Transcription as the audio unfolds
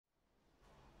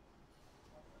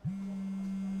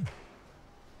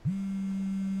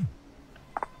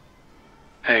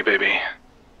Hey, baby.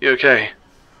 You okay?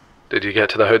 Did you get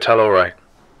to the hotel all right?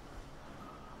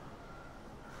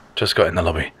 Just got in the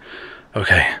lobby.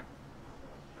 Okay.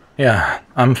 Yeah,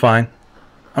 I'm fine.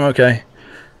 I'm okay.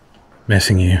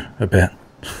 Missing you a bit.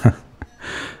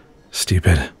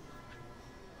 Stupid.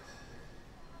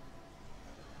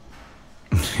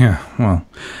 Yeah, well,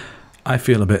 I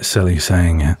feel a bit silly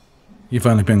saying it. You've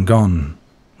only been gone,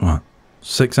 what,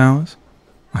 6 hours?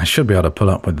 I should be able to pull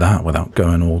up with that without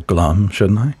going all glum,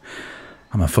 shouldn't I?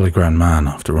 I'm a fully grown man,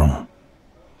 after all.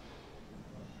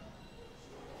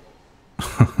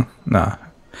 Nah,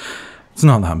 it's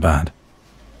not that bad.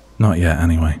 Not yet,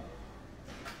 anyway.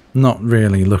 Not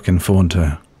really looking forward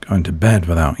to going to bed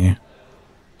without you.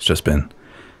 It's just been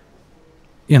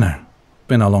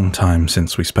a long time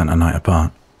since we spent a night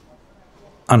apart.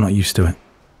 I'm not used to it.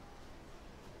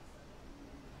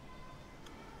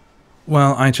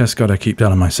 Well, I just gotta keep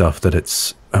telling myself that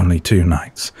it's only 2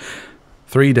 nights.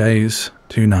 3 days,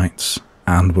 2 nights,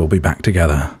 and we'll be back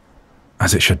together.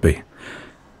 As it should be.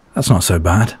 That's not so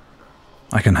bad.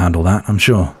 I can handle that, I'm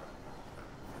sure.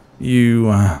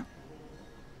 You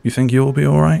think you'll be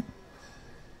alright?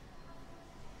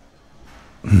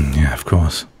 Yeah, of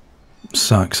course.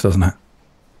 Sucks, doesn't it?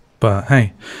 But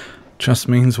hey, just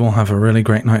means we'll have a really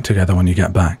great night together when you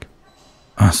get back.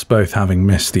 Us both having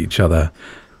missed each other.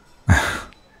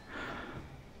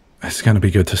 It's going to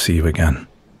be good to see you again.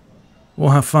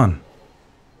 We'll have fun.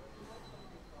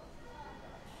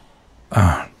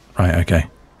 Ah, right, okay.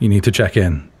 You need to check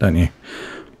in, don't you?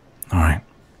 Alright.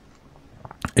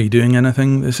 Are you doing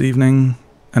anything this evening?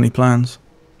 Any plans?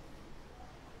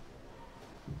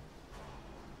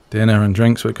 Dinner and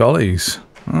drinks with colleagues.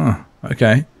 Oh,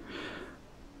 okay.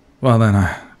 Well then,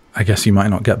 I guess you might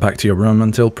not get back to your room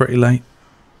until pretty late.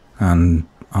 And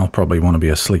I'll probably want to be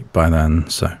asleep by then,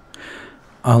 so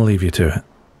I'll leave you to it.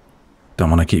 Don't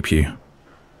want to keep you.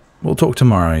 We'll talk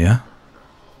tomorrow, yeah?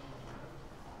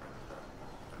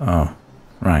 Oh,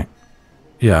 right.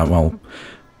 Yeah, well,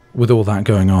 with all that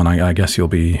going on, I guess you'll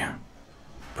be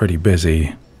pretty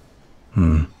busy.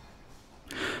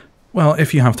 Well,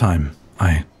 if you have time,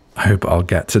 I hope I'll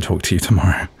get to talk to you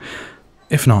tomorrow.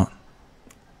 If not,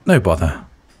 no bother.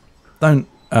 Don't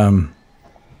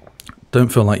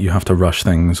feel like you have to rush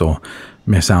things or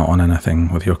miss out on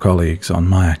anything with your colleagues on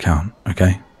my account,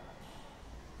 okay?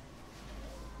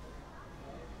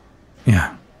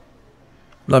 Yeah.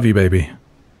 Love you, baby.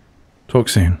 Talk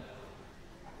soon.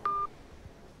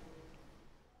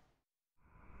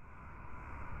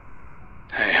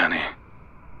 Hey, honey.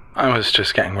 I was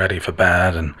just getting ready for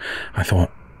bed and I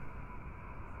thought,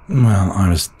 well, I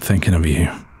was thinking of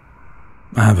you.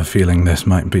 I have a feeling this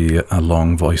might be a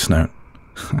long voice note.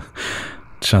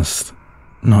 Just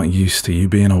not used to you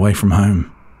being away from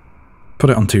home. Put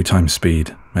it on 2 times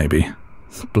speed, maybe.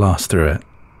 Blast through it.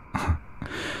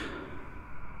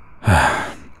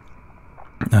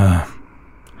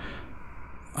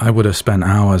 I would have spent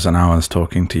hours and hours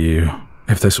talking to you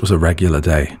if this was a regular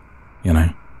day, you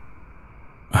know?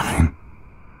 I mean,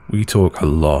 we talk a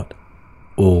lot,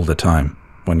 all the time,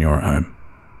 when you're at home.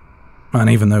 And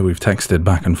even though we've texted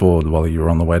back and forth while you were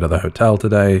on the way to the hotel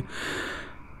today,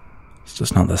 it's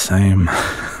just not the same.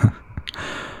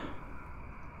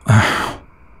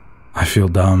 I feel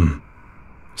dumb,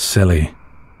 silly,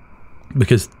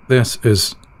 because this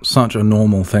is such a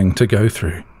normal thing to go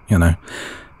through, you know?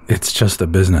 It's just a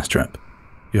business trip.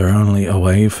 You're only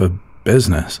away for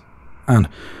business. And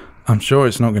I'm sure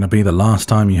it's not going to be the last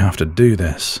time you have to do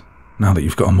this, now that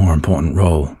you've got a more important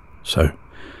role. So,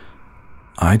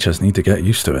 I just need to get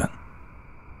used to it.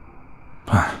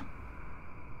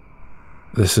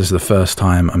 This is the first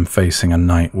time I'm facing a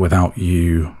night without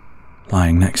you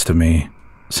lying next to me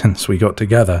since we got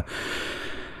together.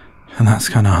 And that's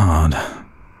kind of hard,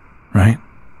 right?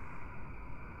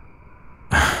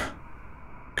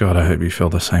 God, I hope you feel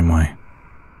the same way.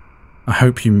 I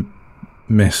hope you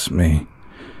miss me.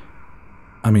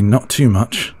 I mean, not too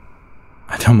much.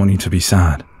 I don't want you to be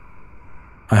sad.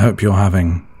 I hope you're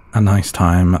having a nice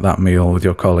time at that meal with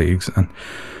your colleagues, and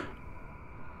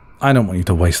I don't want you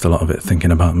to waste a lot of it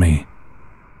thinking about me.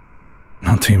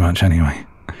 Not too much, anyway.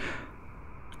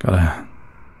 Gotta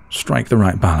strike the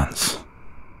right balance.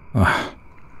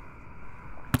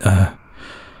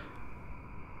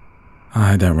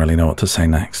 I don't really know what to say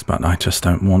next, but I just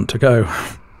don't want to go.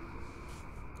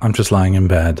 I'm just lying in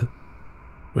bed,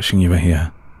 wishing you were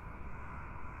here.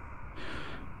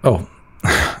 Oh,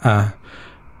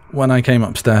 when I came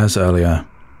upstairs earlier,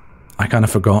 I kind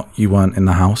of forgot you weren't in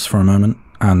the house for a moment,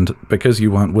 and because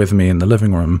you weren't with me in the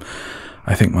living room,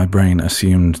 I think my brain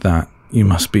assumed that you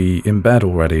must be in bed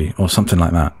already, or something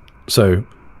like that. So,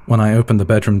 when I opened the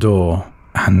bedroom door,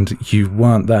 and you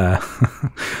weren't there.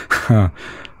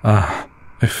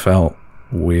 It felt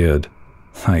weird.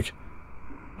 Like,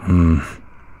 you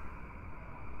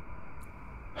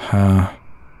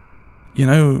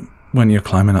know when you're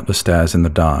climbing up the stairs in the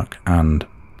dark and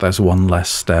there's one less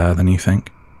stair than you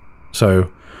think?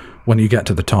 So when you get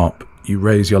to the top, you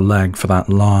raise your leg for that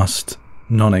last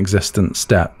non-existent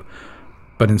step,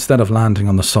 but instead of landing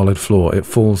on the solid floor, it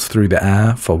falls through the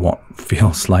air for what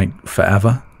feels like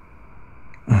forever.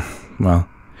 Well,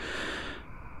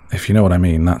 if you know what I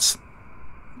mean, that's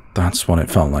what it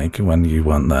felt like when you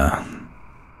weren't there.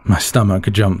 My stomach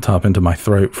jumped up into my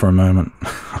throat for a moment.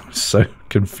 I was so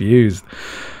confused.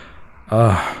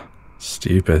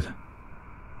 Stupid.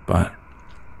 But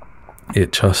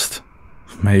it just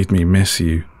made me miss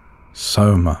you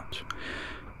so much.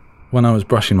 When I was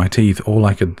brushing my teeth, all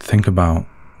I could think about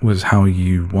was how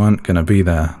you weren't going to be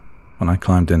there when I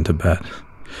climbed into bed.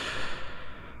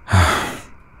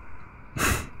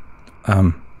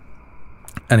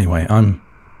 Anyway, I'm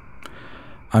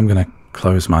going to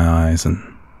close my eyes and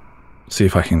see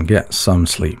if I can get some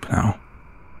sleep now.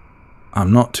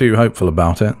 I'm not too hopeful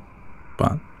about it,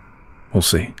 but we'll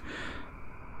see.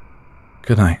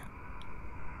 Good night.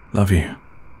 Love you.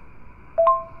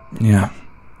 Yeah.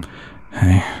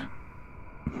 Hey.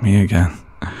 Me again.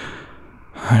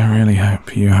 I really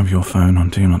hope you have your phone on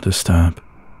Do Not Disturb.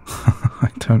 I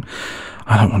don't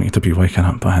want you to be waken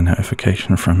up by a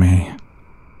notification from me.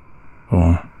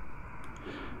 Or...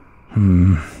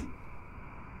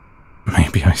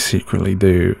 maybe I secretly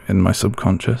do in my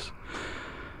subconscious.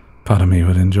 Part of me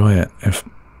would enjoy it if...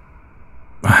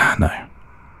 no.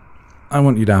 I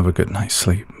want you to have a good night's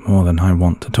sleep more than I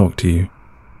want to talk to you.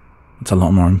 It's a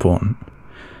lot more important.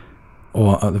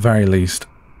 Or at the very least,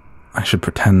 I should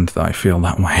pretend that I feel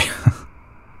that way.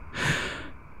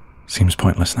 Seems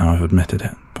pointless now I've admitted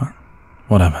it, but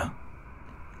whatever.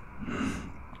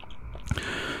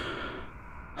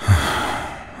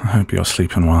 I hope you're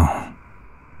sleeping well,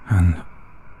 and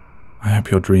I hope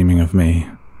you're dreaming of me.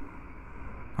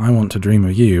 I want to dream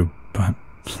of you, but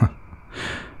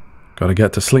gotta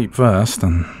get to sleep first,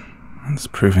 and it's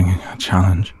proving a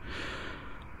challenge.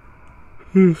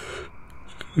 I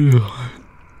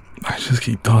just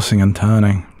keep tossing and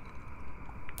turning,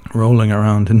 rolling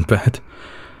around in bed.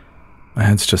 My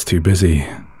head's just too busy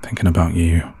thinking about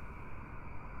you,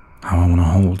 how I want to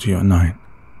hold you at night,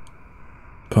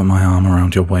 put my arm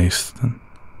around your waist and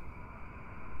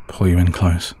pull you in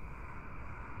close,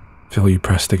 feel you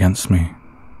pressed against me.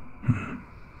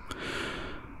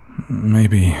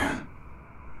 Maybe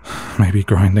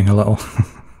grinding a little.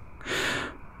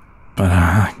 But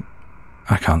I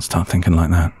can't start thinking like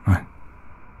that.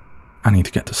 I need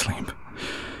to get to sleep.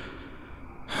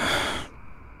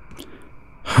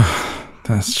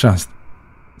 There's just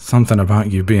something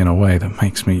about you being away that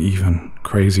makes me even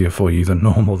crazier for you than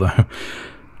normal, though.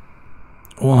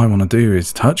 All I want to do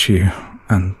is touch you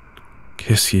and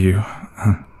kiss you.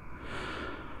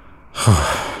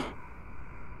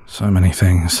 So many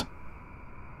things.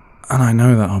 And I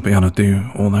know that I'll be able to do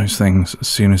all those things as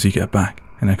soon as you get back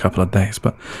in a couple of days,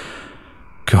 but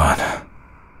God,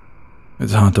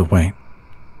 it's hard to wait.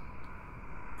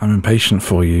 I'm impatient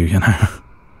for you, you know.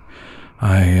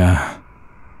 I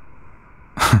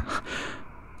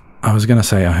was going to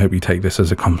say I hope you take this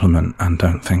as a compliment and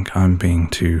don't think I'm being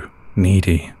too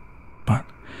needy, but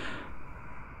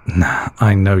nah,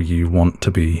 I know you want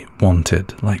to be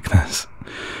wanted like this.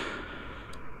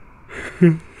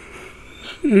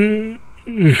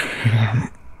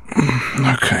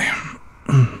 Okay.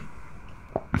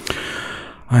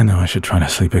 I know I should try to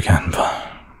sleep again, but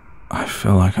I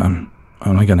feel like I'm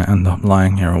only going to end up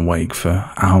lying here awake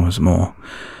for hours more.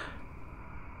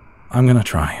 I'm going to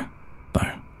try,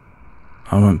 though.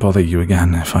 I won't bother you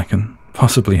again if I can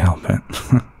possibly help it.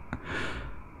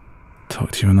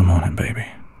 Talk to you in the morning, baby.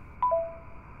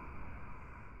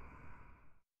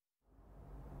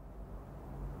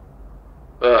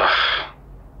 Ugh.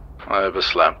 I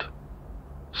overslept.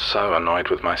 So annoyed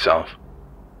with myself.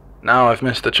 Now I've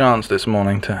missed a chance this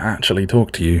morning to actually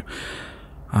talk to you.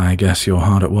 I guess you're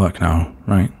hard at work now,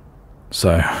 right?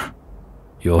 So,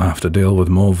 you'll have to deal with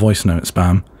more voice note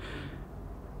spam.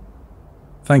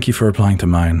 Thank you for replying to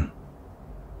mine.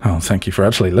 Oh, thank you for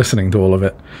actually listening to all of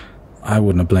it. I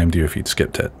wouldn't have blamed you if you'd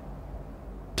skipped it.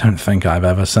 Don't think I've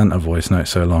ever sent a voice note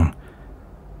so long.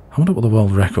 I wonder what the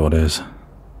world record is.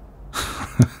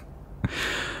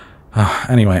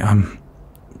 Anyway, I'm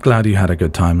glad you had a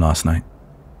good time last night.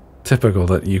 Typical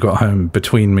that you got home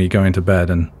between me going to bed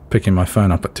and picking my phone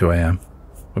up at 2 a.m.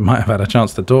 We might have had a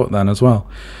chance to talk then as well.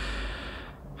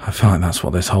 I feel like that's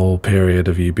what this whole period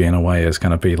of you being away is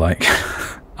going to be like.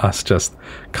 us just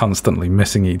constantly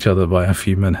missing each other by a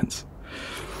few minutes.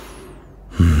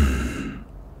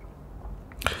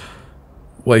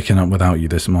 Waking up without you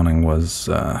this morning was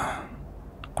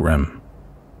grim,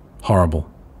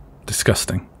 horrible,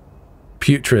 disgusting,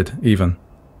 putrid even.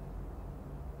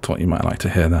 Thought you might like to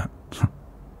hear that.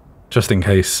 Just in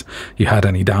case you had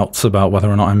any doubts about whether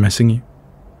or not I'm missing you.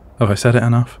 Have I said it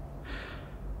enough?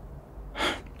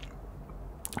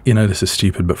 You know, this is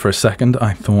stupid, but for a second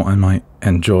I thought I might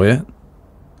enjoy it.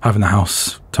 Having the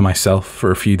house to myself for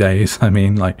a few days. I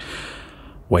mean, like,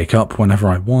 wake up whenever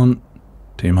I want,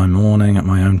 do my morning at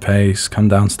my own pace, come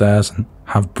downstairs and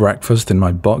have breakfast in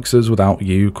my boxers without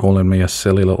you calling me a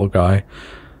silly little guy.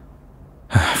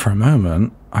 For a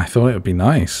moment, I thought it would be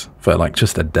nice for like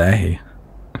just a day.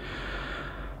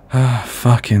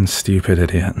 Fucking stupid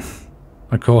idiot.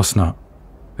 Of course not.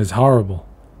 It's horrible.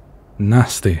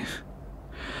 Nasty.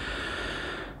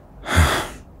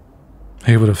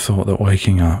 Who would have thought that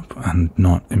waking up and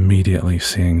not immediately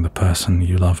seeing the person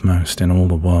you love most in all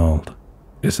the world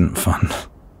isn't fun?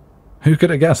 Who could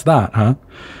have guessed that, huh?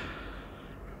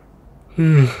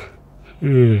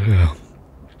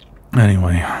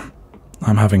 Anyway,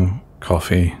 I'm having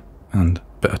coffee and a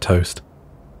bit of toast.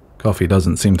 Coffee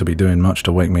doesn't seem to be doing much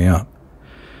to wake me up.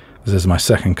 This is my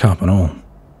second cup and all.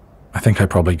 I think I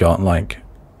probably got like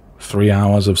 3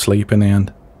 hours of sleep in the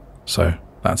end. So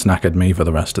that's knackered me for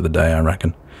the rest of the day, I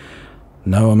reckon.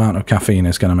 No amount of caffeine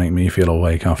is going to make me feel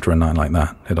awake after a night like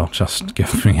that. It'll just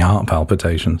give me heart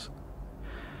palpitations.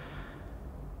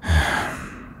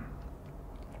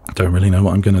 Don't really know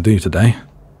what I'm going to do today.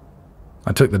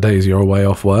 I took the days you're away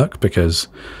off work because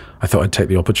I thought I'd take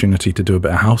the opportunity to do a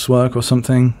bit of housework or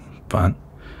something, but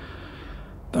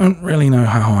don't really know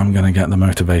how I'm going to get the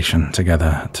motivation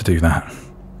together to do that.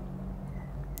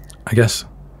 I guess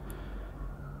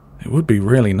it would be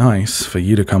really nice for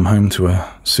you to come home to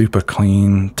a super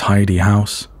clean, tidy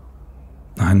house.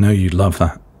 I know you'd love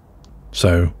that.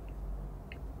 So,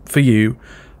 for you,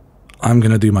 I'm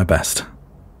going to do my best.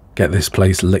 Get this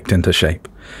place licked into shape.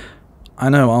 I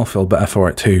know I'll feel better for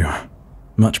it too.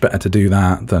 Much better to do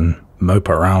that than mope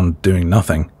around doing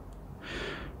nothing.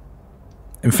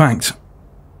 In fact,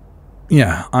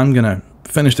 yeah, I'm going to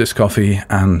finish this coffee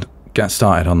and get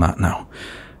started on that now.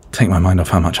 Take my mind off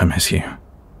how much I miss you.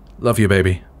 Love you,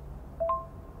 baby.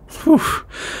 Whew.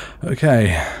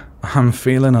 Okay, I'm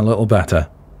feeling a little better.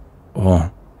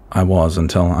 Or I was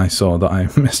until I saw that I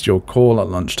missed your call at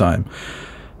lunchtime.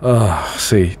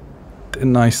 See,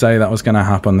 didn't I say that was going to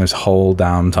happen this whole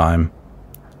damn time?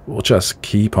 We'll just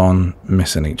keep on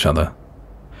missing each other.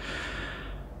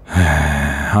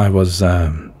 I was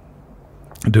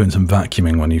doing some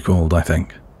vacuuming when you called, I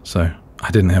think, so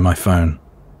I didn't hear my phone.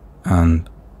 And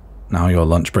now your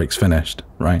lunch break's finished,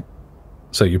 right?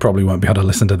 So you probably won't be able to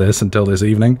listen to this until this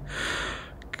evening.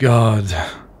 God,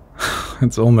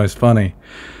 it's almost funny.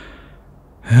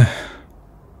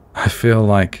 I feel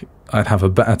like I'd have a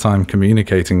better time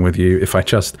communicating with you if I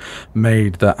just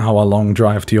made the hour-long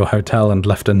drive to your hotel and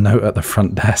left a note at the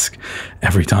front desk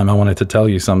every time I wanted to tell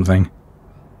you something.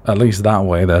 At least that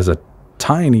way there's a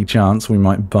tiny chance we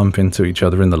might bump into each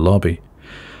other in the lobby.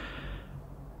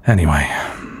 Anyway,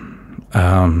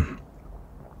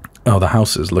 the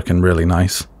house is looking really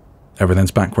nice.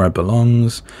 Everything's back where it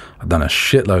belongs. I've done a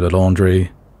shitload of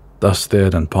laundry,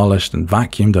 dusted and polished and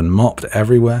vacuumed and mopped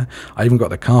everywhere. I even got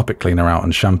the carpet cleaner out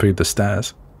and shampooed the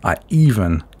stairs. I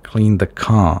even cleaned the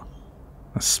car.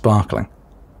 It's sparkling.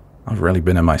 I've really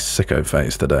been in my sicko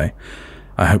phase today.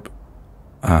 I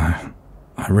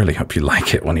really hope you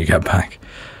like it when you get back.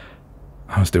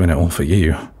 I was doing it all for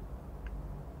you.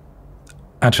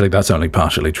 Actually, that's only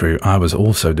partially true. I was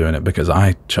also doing it because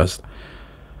I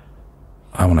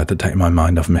wanted to take my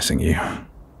mind off missing you.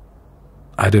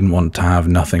 I didn't want to have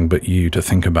nothing but you to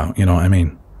think about, you know what I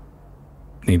mean?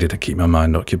 Needed to keep my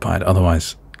mind occupied,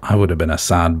 otherwise I would have been a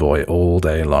sad boy all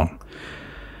day long.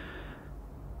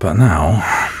 But now,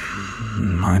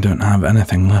 I don't have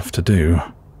anything left to do.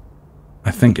 I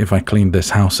think if I cleaned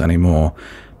this house anymore,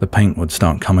 the paint would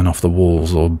start coming off the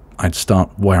walls or I'd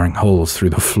start wearing holes through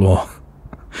the floor.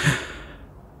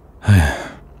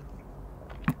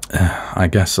 I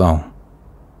guess I'll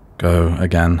go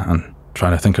again and try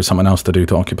to think of something else to do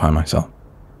to occupy myself.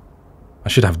 I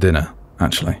should have dinner,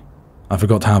 actually. I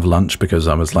forgot to have lunch because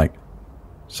I was,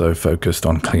 so focused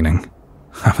on cleaning.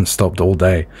 I haven't stopped all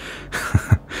day.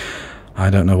 I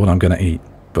don't know what I'm going to eat,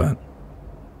 but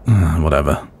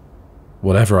whatever.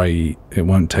 Whatever I eat, it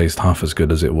won't taste half as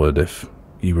good as it would if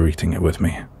you were eating it with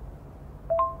me.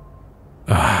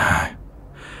 I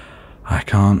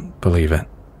can't believe it.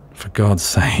 For God's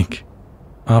sake.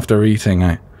 After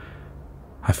eating,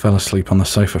 I fell asleep on the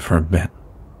sofa for a bit,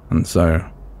 and so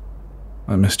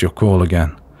I missed your call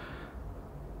again.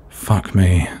 Fuck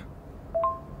me.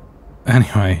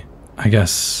 Anyway, I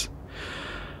guess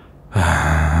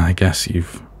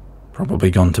you've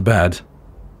probably gone to bed.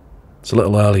 It's a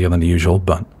little earlier than usual,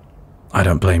 but I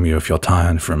don't blame you if you're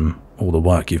tired from all the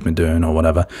work you've been doing or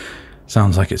whatever.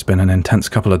 Sounds like it's been an intense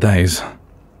couple of days.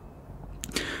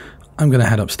 I'm gonna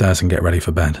head upstairs and get ready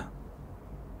for bed.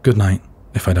 Good night,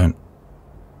 if I don't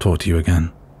talk to you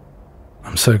again.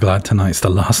 I'm so glad tonight's the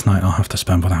last night I'll have to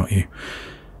spend without you.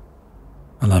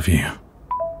 I love you.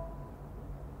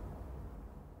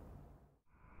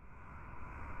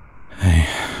 Hey,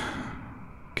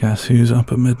 guess who's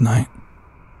up at midnight?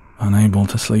 Unable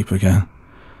to sleep again.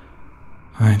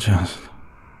 I just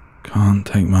can't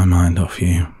take my mind off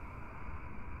you.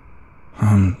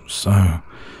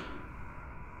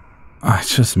 I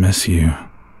just miss you.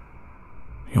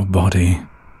 Your body.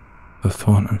 The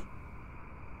thought of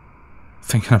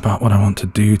thinking about what I want to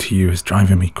do to you is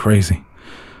driving me crazy.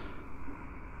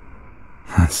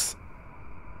 That's...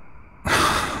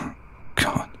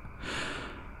 God.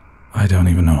 I don't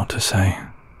even know what to say.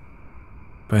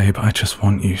 Babe, I just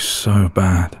want you so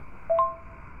bad.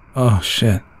 Oh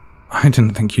shit. I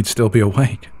didn't think you'd still be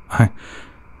awake. I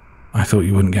thought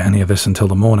you wouldn't get any of this until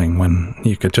the morning when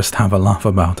you could just have a laugh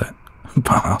about it.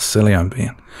 About how silly I'm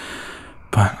being.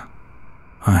 But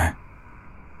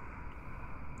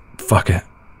fuck it.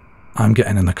 I'm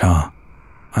getting in the car.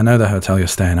 I know the hotel you're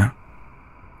staying at.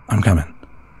 I'm coming.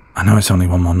 I know it's only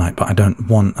one more night, but I don't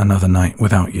want another night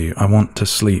without you. I want to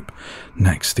sleep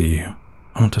next to you.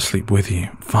 I want to sleep with you.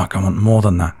 Fuck, I want more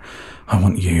than that. I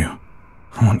want you.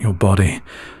 I want your body.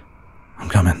 I'm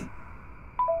coming.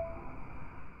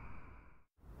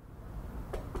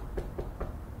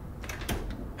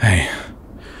 Hey.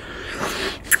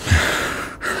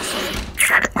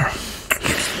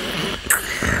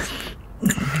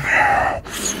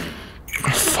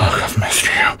 Fuck, I've missed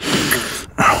you.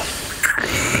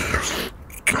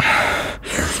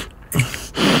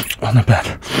 On the bed.